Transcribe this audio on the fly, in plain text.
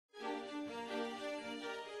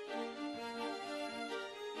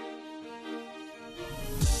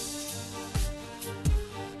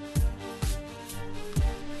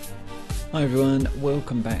Hi everyone,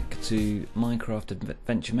 welcome back to Minecraft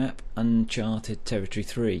Adventure Map Uncharted Territory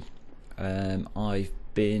 3. I've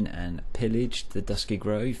been and pillaged the Dusky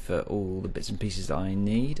Grove for all the bits and pieces that I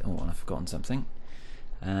need. Oh, and I've forgotten something.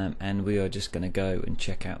 And we are just going to go and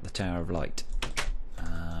check out the Tower of Light.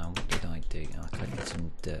 What did I do? I collected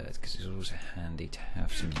some dirt because it's also handy to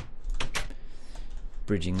have some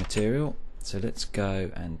bridging material. So let's go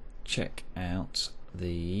and check out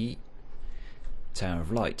the Tower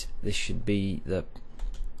of Light. This should be the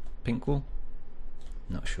pink wall.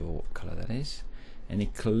 Not sure what colour that is. Any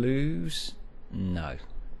clues? No.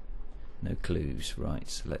 No clues. Right,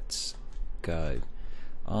 so let's go.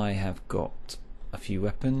 I have got a few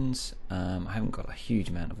weapons. I haven't got a huge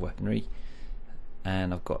amount of weaponry.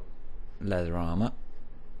 And I've got leather armour.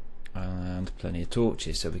 And plenty of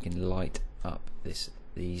torches so we can light up these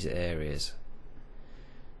areas.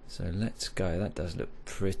 So let's go. That does look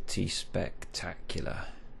pretty spectacular.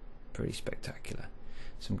 Pretty spectacular.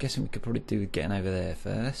 So I'm guessing we could probably do getting over there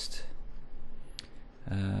first.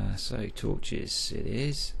 So torches it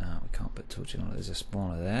is. We can't put torches on it. There's a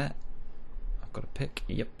spawner there. I've got a pick.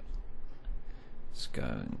 Yep. Let's go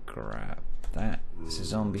and grab that. It's a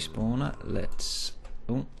zombie spawner. Let's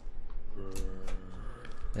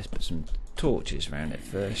put some torches around it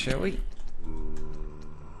first, shall we?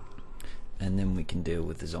 And then we can deal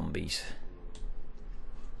with the zombies.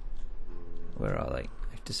 Where are they?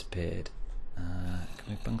 They've disappeared. Can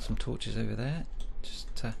we bung some torches over there?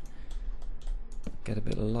 Just to get a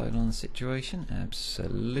bit of light on the situation.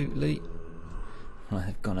 Absolutely. Well,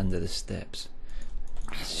 they've gone under the steps.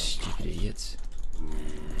 Stupid idiots.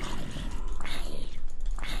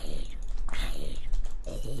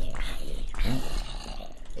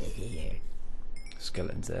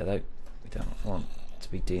 Skeletons there though. We don't want to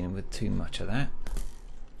be dealing with too much of that.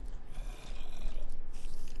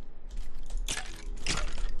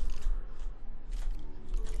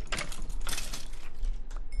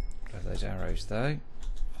 Grab those arrows though.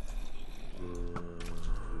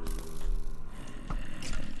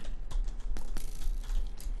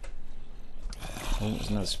 Oh, there's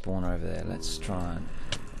another spawner over there. Let's try and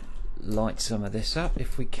light some of this up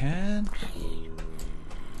if we can.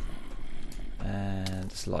 And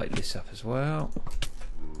let's light this up as well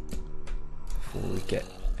before we get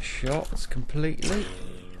shot completely.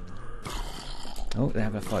 Oh, they're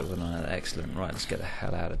having a fight with one another. Excellent. Right, let's get the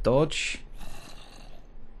hell out of Dodge.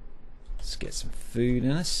 Let's get some food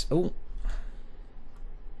in us. Oh,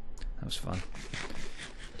 that was fun.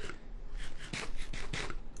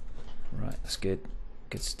 Right, that's good.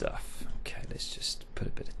 Good stuff. Okay, let's just put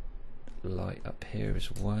a bit of light up here as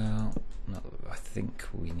well. Not that I think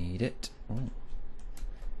we need it. Oh,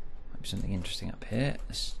 might be something interesting up here.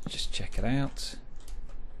 Let's just check it out.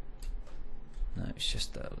 No, it's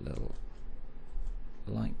just a little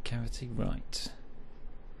light cavity. Right,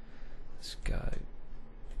 let's go.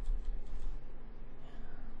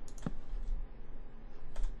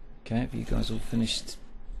 Okay, have you guys all finished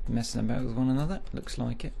messing about with one another? Looks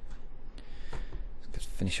like it. Let's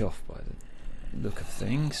finish off by the look of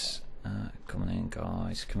things. Come on in,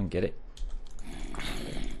 guys. Come and get it.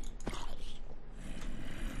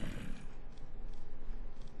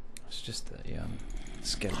 It's just the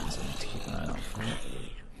skeletons I need to keep an eye out for.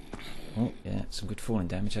 Oh, yeah, some good falling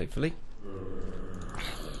damage, hopefully.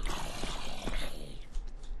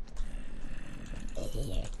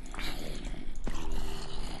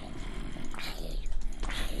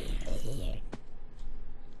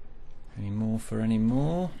 Any more for any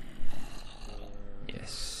more?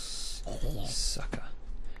 Yes. Sucker.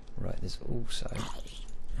 Right, there's also...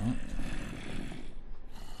 Oh.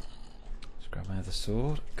 Let's grab my other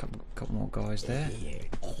sword. Couple more guys there.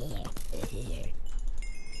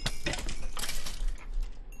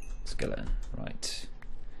 Skeleton. Right.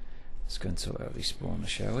 Let's go and sort out these spawners,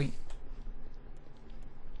 shall we?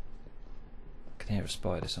 I can hear a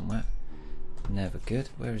spider somewhere. Never good.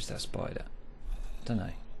 Where is that spider? Don't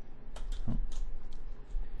know. Oh.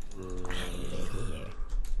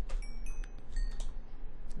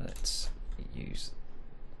 Let's use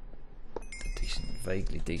the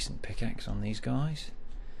vaguely decent pickaxe on these guys.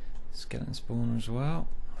 Skeleton spawner as well.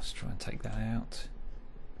 Let's try and take that out.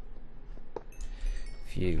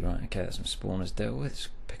 Phew, right, okay, that's some spawners dealt with. Let's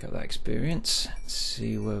pick up that experience. Let's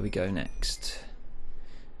see where we go next.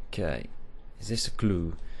 Okay, is this a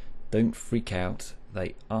clue? Don't freak out,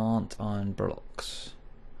 they aren't iron blocks.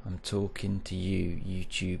 I'm talking to you,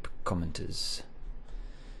 YouTube commenters.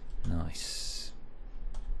 Nice.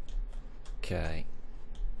 Okay.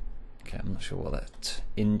 Okay, I'm not sure what that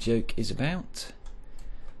in-joke is about.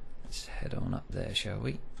 Let's head on up there, shall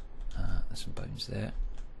we? There's some bones there.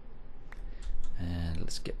 And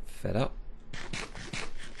let's get fed up.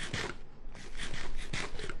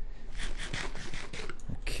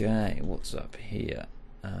 Okay, what's up here?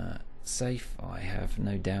 Safe? I have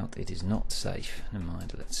no doubt it is not safe. Never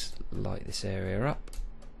mind, let's light this area up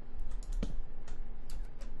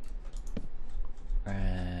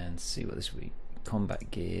and see what this week. Combat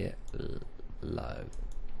gear low.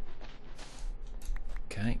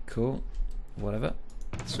 Okay, cool. Whatever.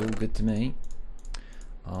 It's all good to me.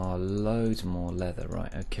 Oh, loads more leather.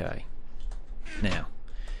 Right, okay. Now,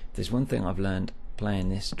 there's one thing I've learned playing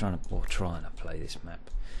this, trying to play this map.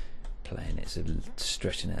 Playing it's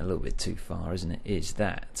stretching it a little bit too far, isn't it? Is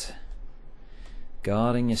that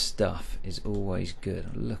guarding your stuff is always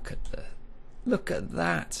good. Look at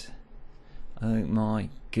that. Oh my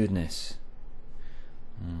goodness.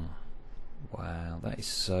 Wow, that is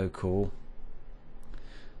so cool.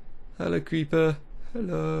 Hello, creeper.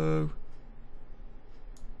 Hello.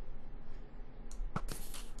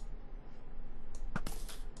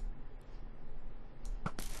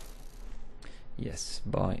 Yes,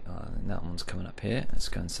 bye. That one's coming up here. Let's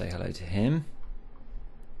go and say hello to him.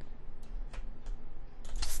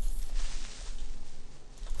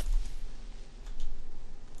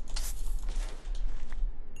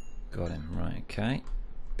 Got him. Right, okay.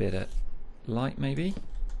 Bit of light maybe.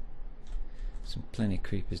 Plenty of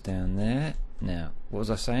creepers down there. Now, what was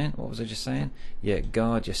I saying? What was I just saying? Yeah,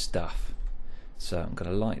 guard your stuff. So I'm going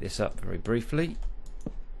to light this up very briefly.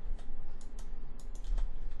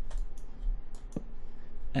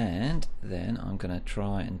 And then I'm going to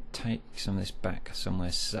try and take some of this back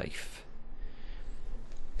somewhere safe,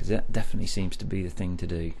 because that definitely seems to be the thing to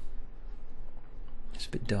do. It's a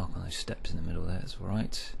bit dark on those steps in the middle there. That's all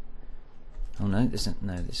right. Oh no, there's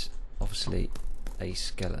obviously a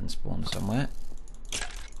skeleton spawn somewhere.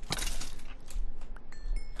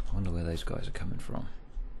 I wonder where those guys are coming from.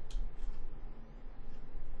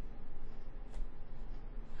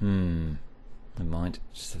 Never mind.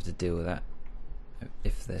 Just have to deal with that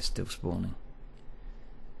if they're still spawning.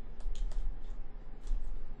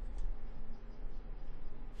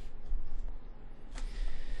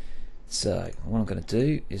 So what I'm going to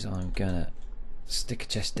do is I'm going to stick a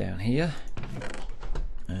chest down here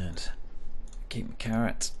and keep my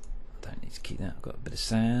carrot. I don't need to keep that. I've got a bit of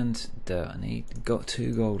sand, dirt I need. Got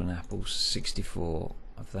 2 golden apples, 64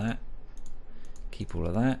 of that. Keep all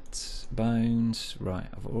of that. Bones. Right,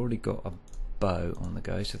 I've already got a bow on the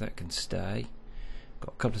go, so that can stay.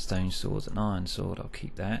 Got a couple of stone swords, an iron sword, I'll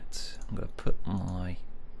keep that. I'm going to put my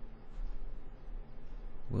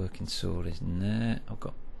working sword in there. I've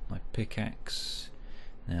got my pickaxe.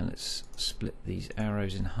 Now let's split these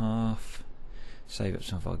arrows in half. Save up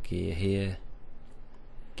some of our gear here.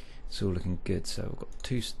 It's all looking good. So I've got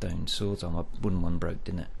 2 stone swords. Oh, my wooden one broke,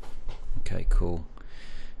 didn't it? Okay, cool.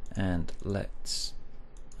 And let's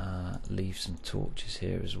leave some torches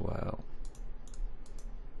here as well.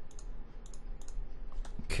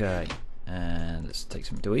 Okay, and let's take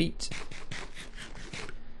something to eat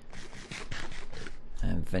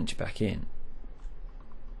and venture back in.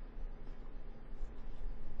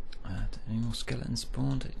 Any more skeletons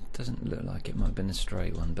spawned? It doesn't look like it. Might have been a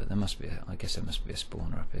stray one, but there must be. I guess there must be a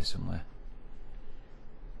spawner up here somewhere.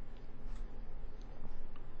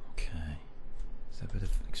 Okay, so a bit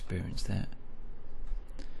of experience there.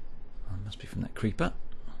 Oh, it must be from that creeper.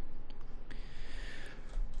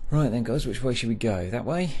 Right then, guys, which way should we go? That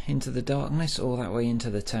way into the darkness, or that way into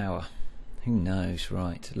the tower? Who knows?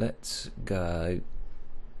 Right, let's go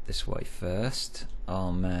this way first.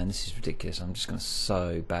 Oh man, this is ridiculous. I'm just going to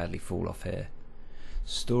so badly fall off here.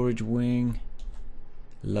 Storage wing,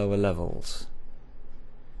 lower levels.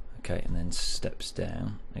 Okay, and then steps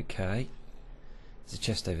down. Okay, there's a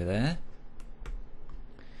chest over there.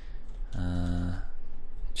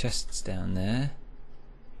 Chests down there.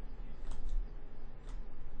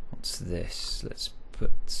 What's this? Let's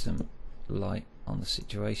put some light on the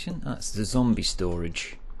situation. That's the zombie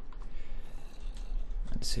storage.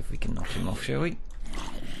 Let's see if we can knock him off, shall we?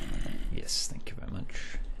 Yes, thank you very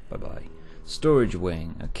much. Bye bye. Storage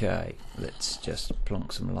wing. Okay, let's just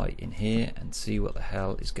plonk some light in here and see what the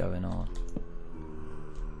hell is going on.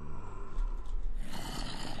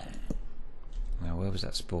 Now, where was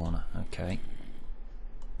that spawner? Okay.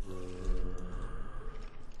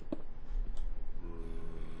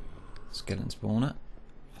 Skeleton spawner,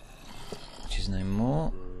 which is no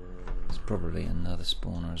more. There's probably another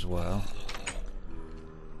spawner as well.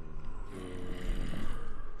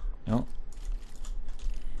 Oh.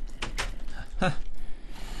 Ha.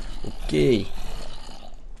 Okay.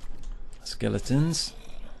 Skeletons.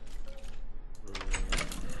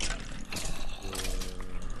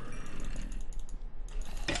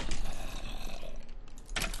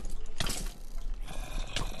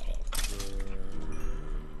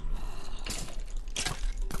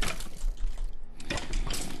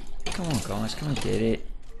 Come on, guys, come and get it.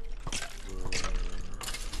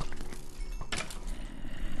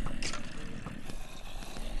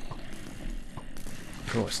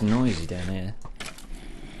 Oh, it's noisy down here.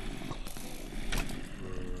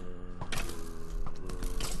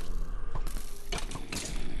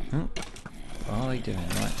 Oh, what are they doing?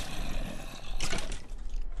 Right.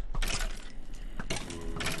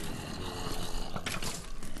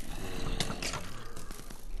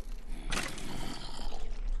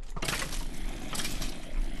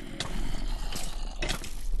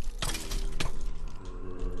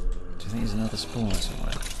 Do you think there's another spawner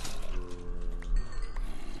somewhere?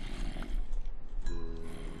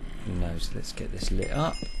 Who knows? Let's get this lit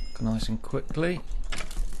up nice and quickly.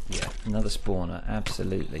 Yeah, another spawner,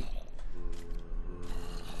 absolutely.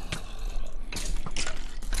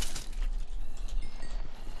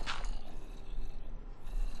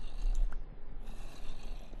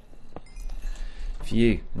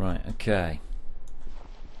 Phew, right, okay.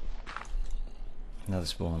 Another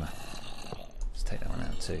spawner. Let's take that one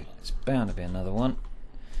out too. It's bound to be another one.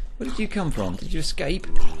 Where did you come from? Did you escape?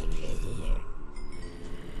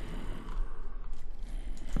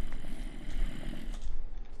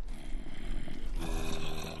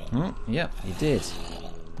 Yep, you did.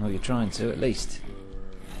 Well, you're trying to, at least.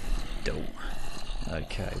 Doh.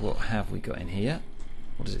 Okay, what have we got in here?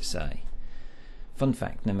 What does it say? Fun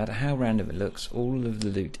fact, no matter how random it looks, all of the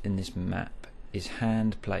loot in this map is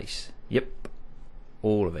hand placed. Yep,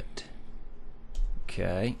 all of it.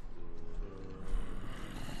 Okay.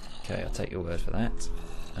 Okay, I'll take your word for that.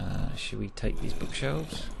 Should we take these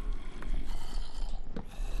bookshelves?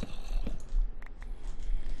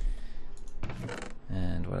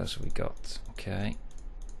 And what else have we got? Okay.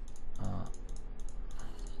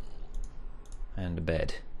 And a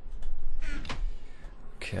bed.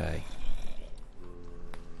 Okay.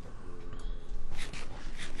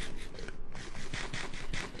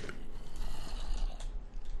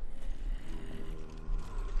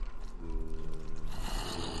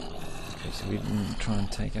 Okay, so we can try and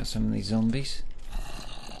take out some of these zombies.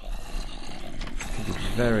 Could be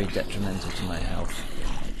very detrimental to my health.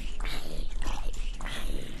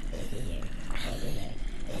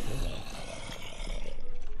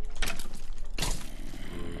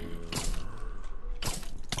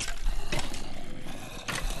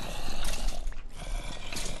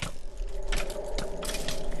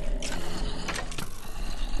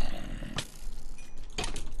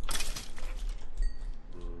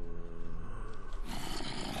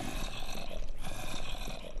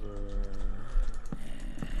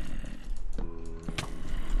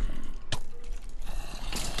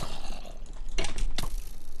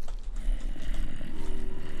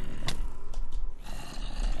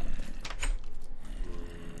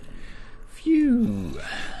 Phew.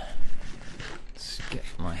 Let's get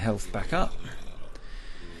my health back up.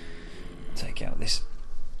 Take out this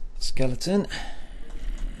skeleton.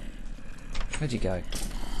 Where'd you go?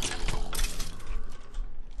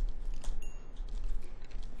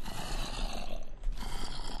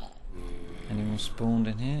 Anyone spawned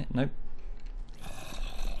in here? Nope.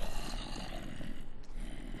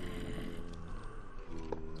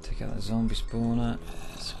 Take out the zombie spawner,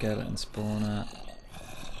 skeleton spawner.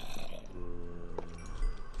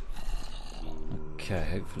 Okay,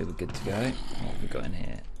 hopefully we're good to go. What have we got in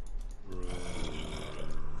here?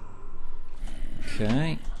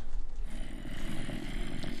 Okay.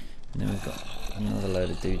 And then we've got another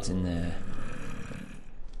load of dudes in there.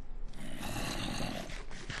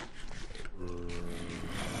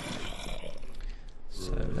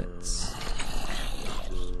 So let's...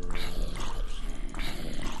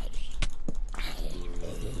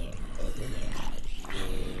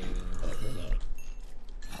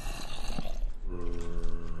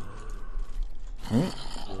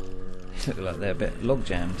 Look like they're a bit log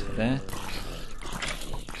jammed there.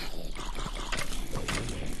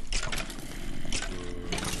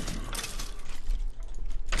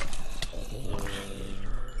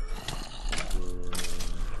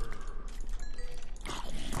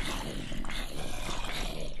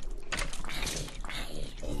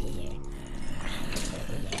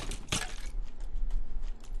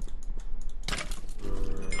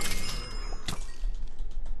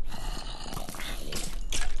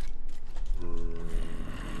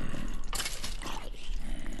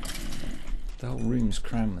 The whole room's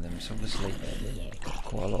crammed with them. It's obviously got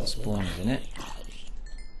quite a lot of spawners in it.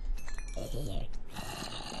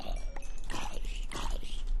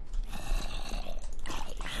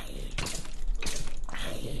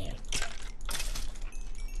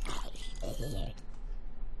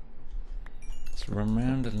 Let's run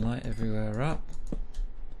round and light everywhere up.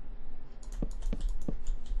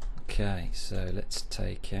 Okay, so let's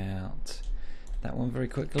take out that one very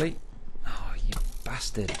quickly. Oh, you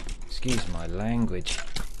bastard. Excuse my language.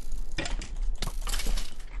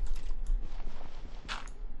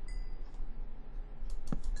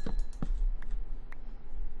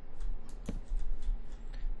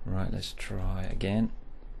 Right, let's try again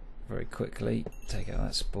very quickly. Take out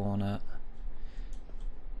that spawner.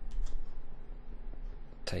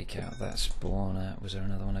 Take out that spawner. Was there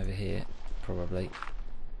another one over here? Probably.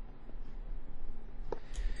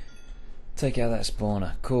 Take out that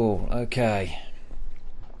spawner. Cool. Okay.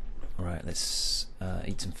 Right, let's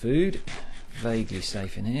eat some food. Vaguely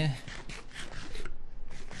safe in here.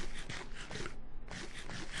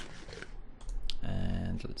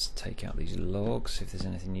 And let's take out these logs, if there's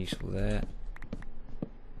anything useful there.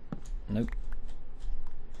 Nope.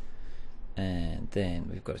 And then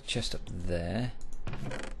we've got a chest up there,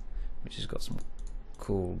 which has got some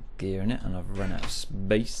cool gear in it, and I've run out of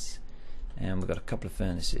space. And we've got a couple of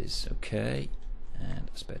furnaces, okay, and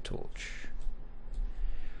a spare torch.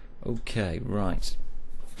 Okay, right.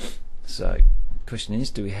 So, question is,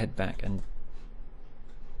 do we head back and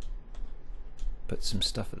put some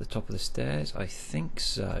stuff at the top of the stairs? I think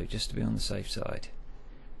so, just to be on the safe side.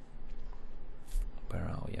 Where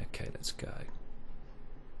are we? Okay, let's go.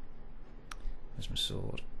 Where's my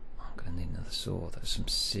sword? I'm going to need another sword. That's some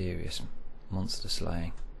serious monster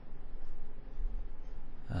slaying.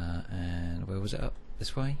 And where was it? Up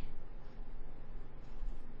this way?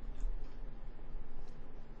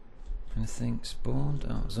 Anything spawned?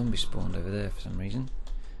 Oh, zombie spawned over there for some reason.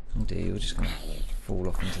 Oh dear, you're just going to fall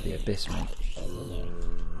off into the abyss, mate.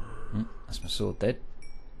 That's my sword dead.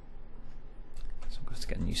 So I'm going to have to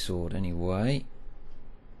get a new sword anyway.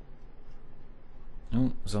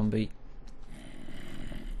 Oh, zombie.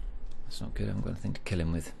 That's not good. I haven't got anything to kill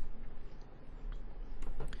him with.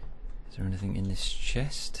 Is there anything in this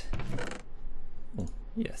chest? Oh,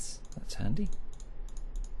 yes, that's handy.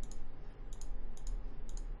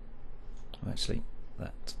 Oh, actually,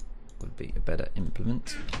 that would be a better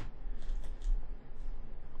implement.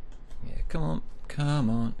 Yeah, come on, come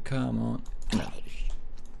on, come on. No.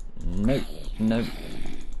 No, no,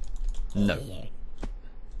 no.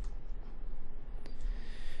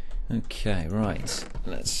 Okay, right.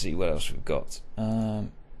 Let's see what else we've got.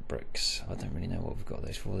 Bricks. I don't really know what we've got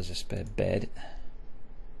those for. There's a spare bed.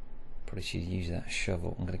 Probably should use that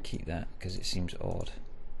shovel. I'm going to keep that because it seems odd.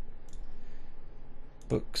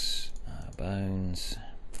 Books, bones.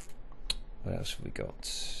 What else have we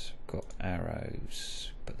got? Got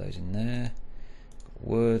arrows. Put those in there. Got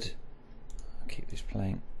wood. I'll keep these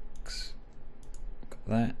planks. Got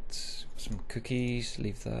that. Got some cookies.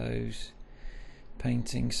 Leave those.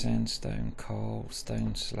 Painting, sandstone, coal,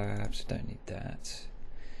 stone slabs. Don't need that.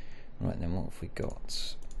 Right then, what have we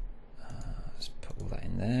got? Let's put all that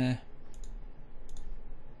in there.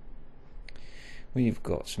 We've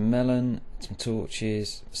got some melon, some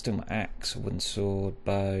torches, still my axe, a wooden sword,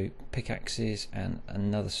 bow, pickaxes, and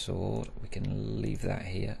another sword. We can leave that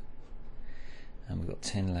here. And we've got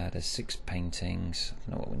 10 ladders, 6 paintings. I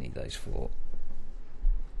don't know what we need those for.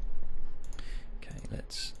 Okay,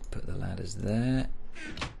 let's put the ladders there.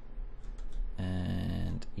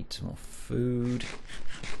 And eat some more food.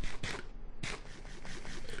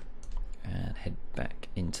 And head back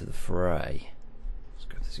into the fray. Let's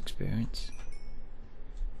grab this experience.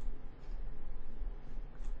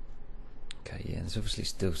 Okay, yeah, there's obviously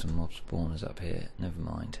still some mob spawners up here. Never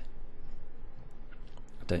mind.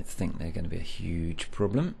 I don't think they're going to be a huge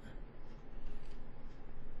problem.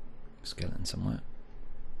 Skeleton somewhere.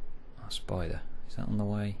 Oh, spider. Is that on the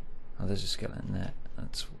way? Oh, there's a skeleton there.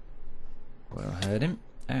 That's where I heard him.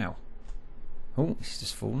 Ow. Oh, he's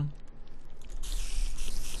just fallen.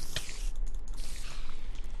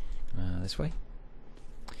 This way?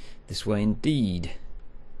 This way indeed.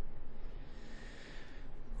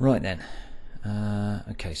 Right then.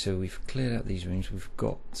 Okay, so we've cleared out these rooms. We've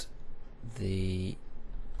got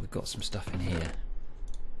some stuff in here.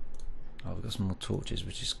 Oh, we've got some more torches,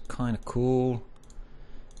 which is kind of cool.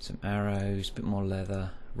 Some arrows, a bit more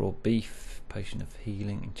leather, raw beef, potion of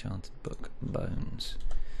healing, enchanted book, bones.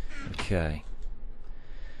 Okay.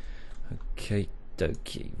 Okay,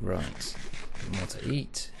 dokie. Right. More to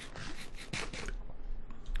eat.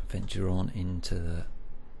 Venture on into the.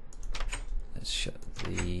 Let's shut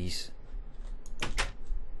these,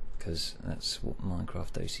 because that's what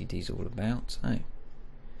Minecraft OCD is all about. Oh.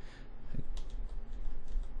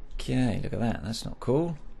 Okay, look at that. That's not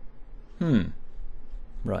cool.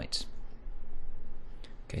 Right.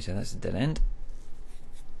 Okay, so that's the dead end.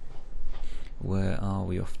 Where are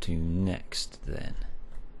we off to next then?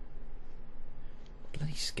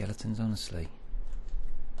 Bloody skeletons, honestly.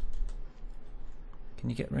 Can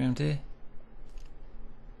you get around here?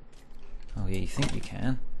 Oh yeah, you think you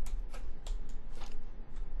can.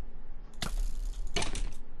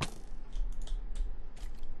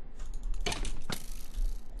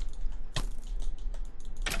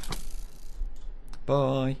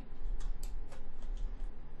 Bye.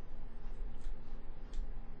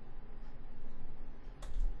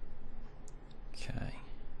 Okay.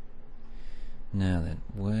 Now then,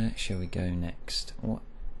 where shall we go next? What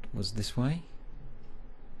was this way?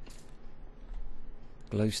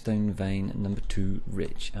 Glowstone vein number 2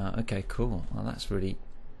 rich. Okay, cool. Well, that's really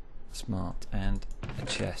smart. And a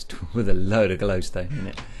chest with a load of glowstone in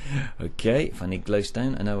it. Okay, if I need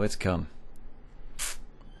glowstone, I know where to come.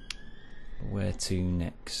 Where to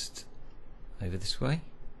next? Over this way?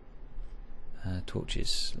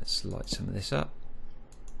 Torches. Let's light some of this up.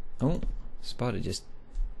 Oh, spider just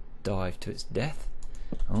dived to its death.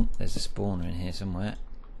 Oh, there's a spawner in here somewhere.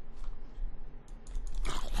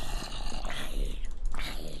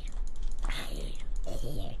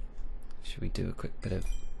 Should we do a quick bit of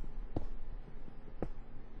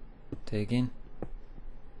digging?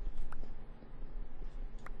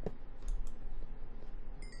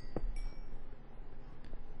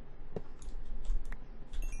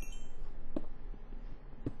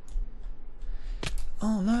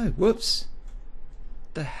 Oh no, whoops!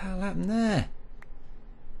 The hell happened there?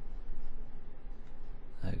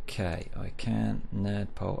 Okay, I can nerd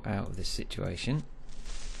pole out of this situation.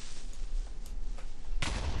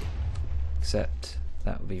 Except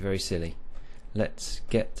that would be very silly. Let's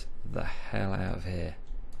get the hell out of here.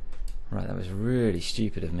 Right, that was really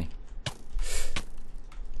stupid of me.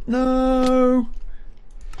 No!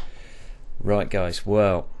 Right guys,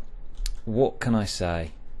 well, what can I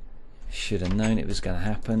say? Should have known it was going to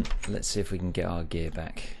happen. Let's see if we can get our gear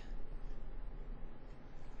back.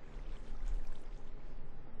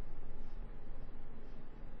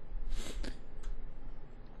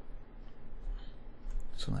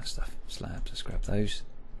 Some of that stuff. Slabs, let's grab those.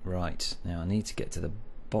 Right, now I need to get to the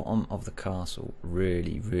bottom of the castle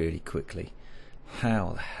really, really quickly.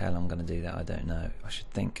 How the hell I'm going to do that, I don't know. I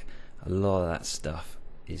should think a lot of that stuff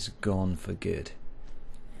is gone for good.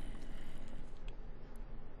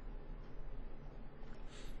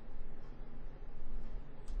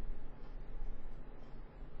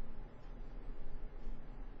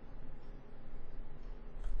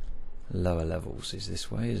 Lower levels is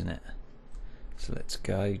this way, isn't it? So let's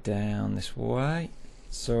go down this way.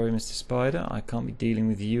 Sorry, Mr. Spider, I can't be dealing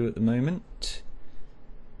with you at the moment.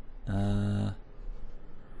 Oh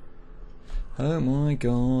my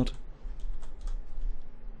god.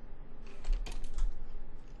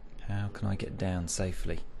 How can I get down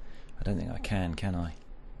safely? I don't think I can I?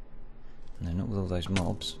 No, not with all those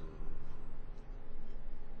mobs.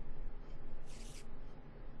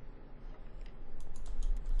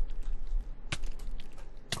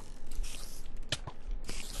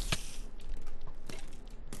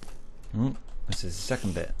 Oh, this is the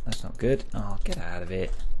second bit. That's not good. Oh, get out of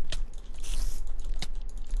it.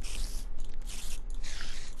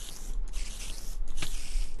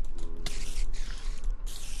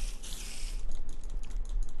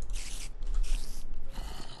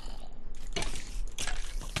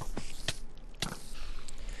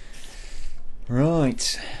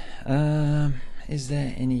 Right. Is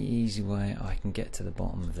there any easy way I can get to the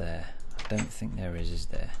bottom of there? I don't think there is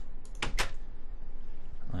there?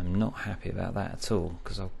 I'm not happy about that at all,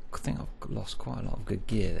 because I think I've lost quite a lot of good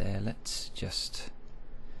gear there. Let's just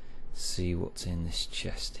see what's in this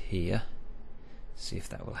chest here. See if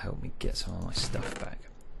that will help me get some of my stuff back.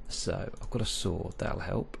 So I've got a sword, that'll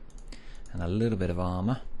help, and a little bit of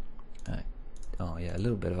armour. Oh yeah, a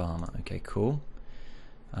little bit of armour. Okay, cool.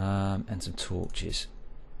 And some torches.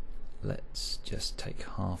 Let's just take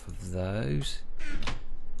half of those.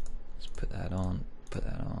 Let's put that on, put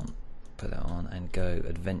that on, put that on, and go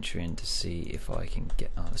adventuring to see if I can get...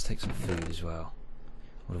 Oh, let's take some food as well.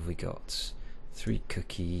 What have we got? 3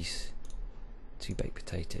 cookies, 2 baked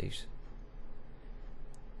potatoes.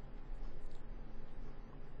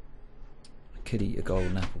 I could eat a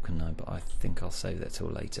golden apple, couldn't I? But I think I'll save that till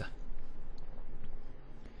later.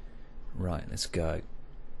 Right, let's go.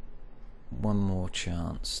 One more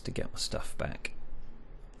chance to get my stuff back.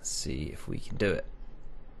 Let's see if we can do it.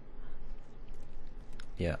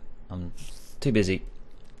 Yeah, I'm too busy.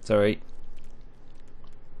 Sorry.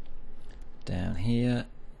 Down here,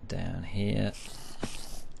 down here,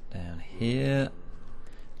 down here,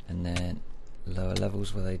 and then lower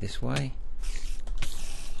levels, were they this way?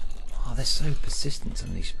 Oh, they're so persistent,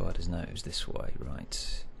 some of these spiders. No, it was this way,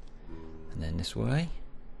 right. And then this way.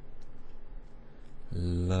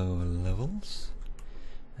 Lower levels,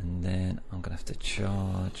 and then I'm going to have to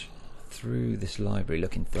charge through this library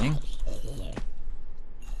looking thing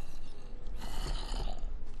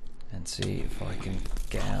and see if I can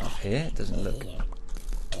get out of here. It doesn't look,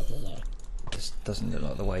 this doesn't look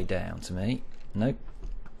like the way down to me. Nope.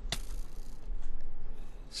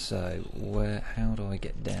 So how do I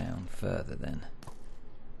get down further then?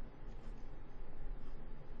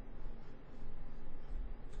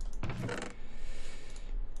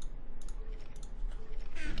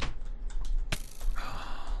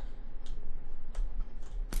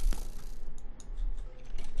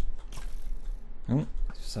 Oh,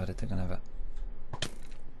 decided they're gonna have a...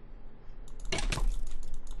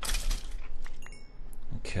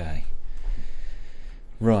 Okay.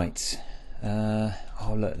 Right.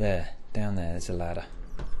 Oh look there, down there's a ladder.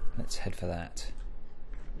 Let's head for that.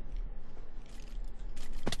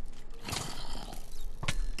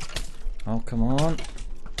 Oh, come on.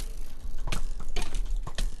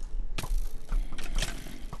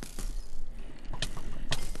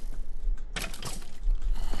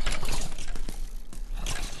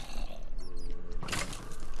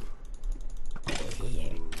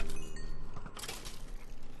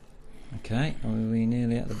 Okay, are we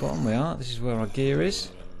nearly at the bottom? We are. This is where our gear is.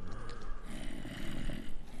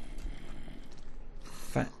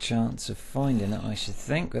 Fat chance of finding it, I should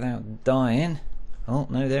think, without dying. Oh,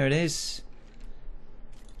 no, there it is.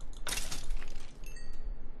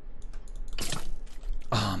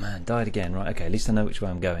 Oh, man, died again. Right, okay, at least I know which way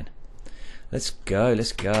I'm going. Let's go,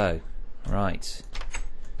 let's go. Right.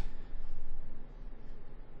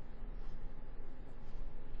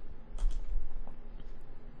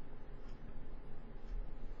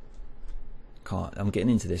 I'm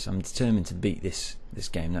getting into this. I'm determined to beat this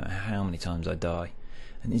game, no matter how many times I die.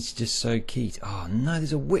 And it's just so key to... Oh no,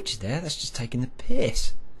 there's a witch there. That's just taking the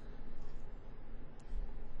piss.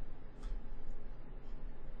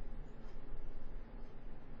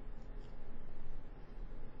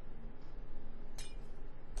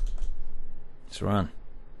 Let's run.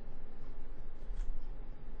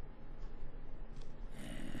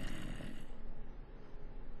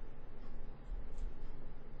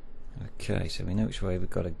 Okay, so we know which way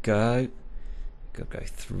we've got to go. We've got to go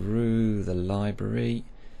through the library,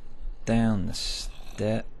 down the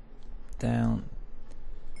step, down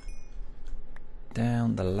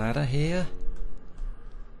the ladder here.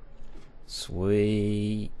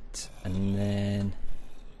 Sweet. And then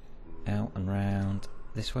out and round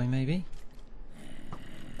this way maybe.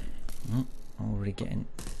 Already getting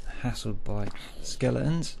hassled by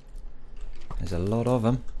skeletons. There's a lot of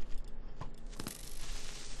them.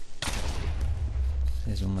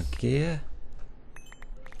 There's all my gear.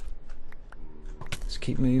 Let's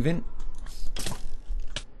keep moving.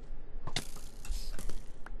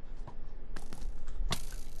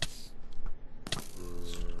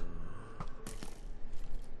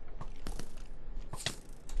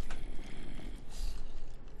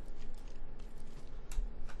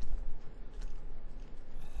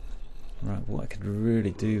 Right, what I could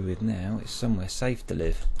really do with now is somewhere safe to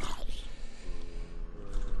live.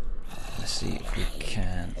 Let's see if we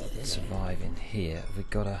can survive in here. Have we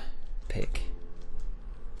got a pick?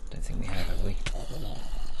 Don't think we have we?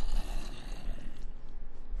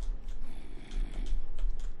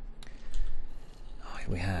 Oh,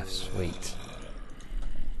 we have, sweet.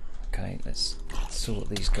 Okay, let's sort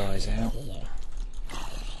these guys out.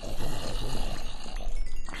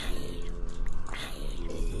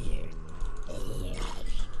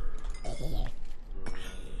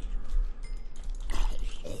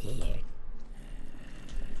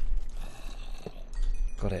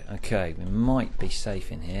 Got it. Okay, we might be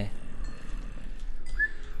safe in here.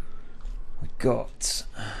 We've got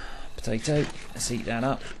potato. Let's eat that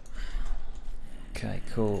up. Okay,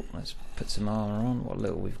 cool. Let's put some armour on. What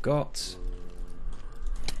little we've got.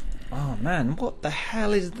 Oh man, what the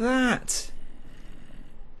hell is that?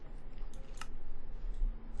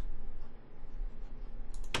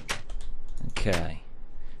 Okay,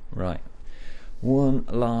 right. One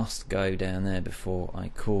last go down there before I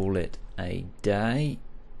call it a day.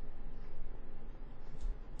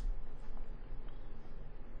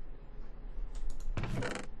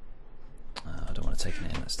 I don't want to take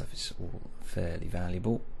any of that stuff, it's all fairly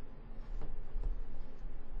valuable.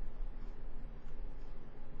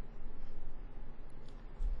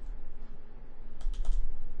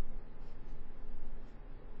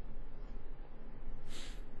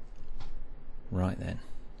 Right then.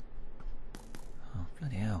 Oh,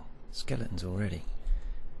 bloody hell. Skeletons already.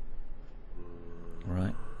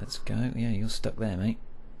 Right, let's go. Yeah, you're stuck there, mate.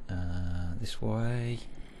 This way.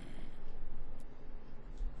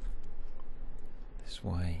 This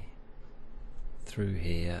way. Through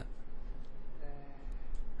here.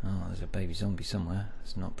 Oh, there's a baby zombie somewhere.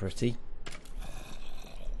 It's not pretty.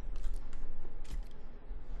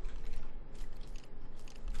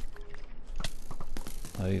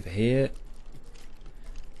 Over here.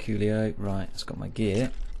 Coolio. Right, it's got my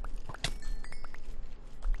gear.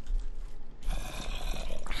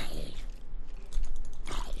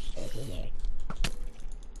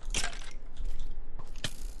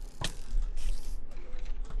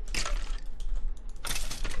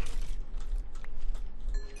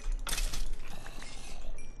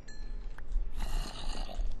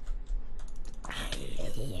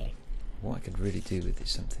 What I could really do with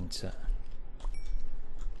is something to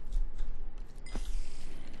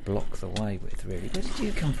block the way with, really. Where did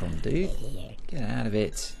you come from, dude? Get out of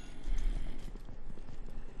it.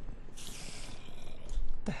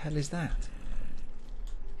 What the hell is that?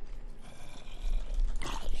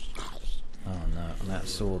 Oh no, I'm out of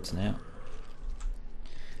swords now.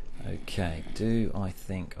 Okay, do I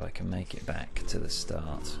think I can make it back to the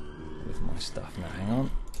start with my stuff? Now, hang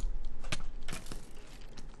on.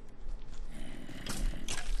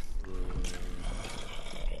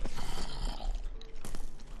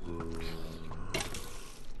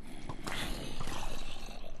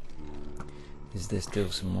 Is there still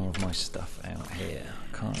some more of my stuff out here?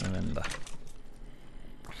 I can't remember.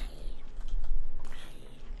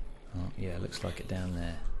 Oh yeah, looks like it down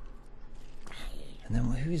there. And then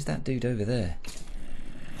who is that dude over there?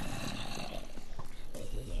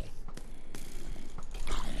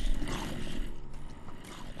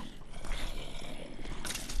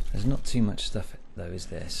 There's not too much stuff though, is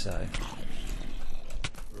there? So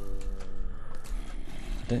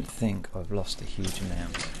I don't think I've lost a huge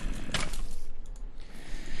amount.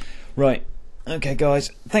 Right, okay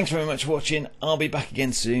guys, thanks very much for watching. I'll be back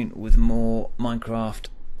again soon with more Minecraft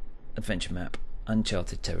adventure map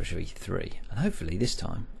Uncharted Territory 3, and hopefully this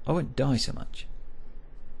time I won't die so much.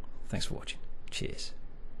 Thanks for watching. Cheers.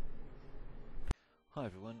 Hi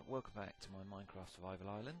everyone, welcome back to my Minecraft Survival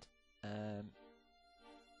Island.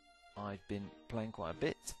 I've been playing quite a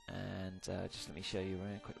bit, and just let me show you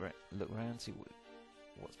around, quick look around, see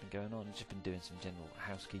what's been going on. I've just been doing some general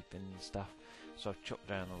housekeeping stuff. So I've chopped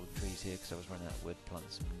down all the trees here because I was running out of wood,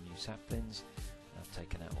 planted some new saplings. I've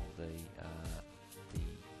taken out all the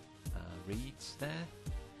reeds there.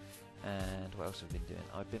 And what else have I been doing?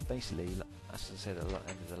 I've been basically, as I said at the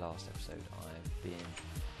end of the last episode, I've been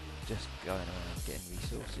just going around getting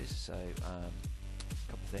resources. So a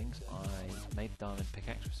couple of things. I made a diamond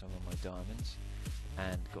pickaxe with some of my diamonds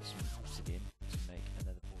and got some obsidian.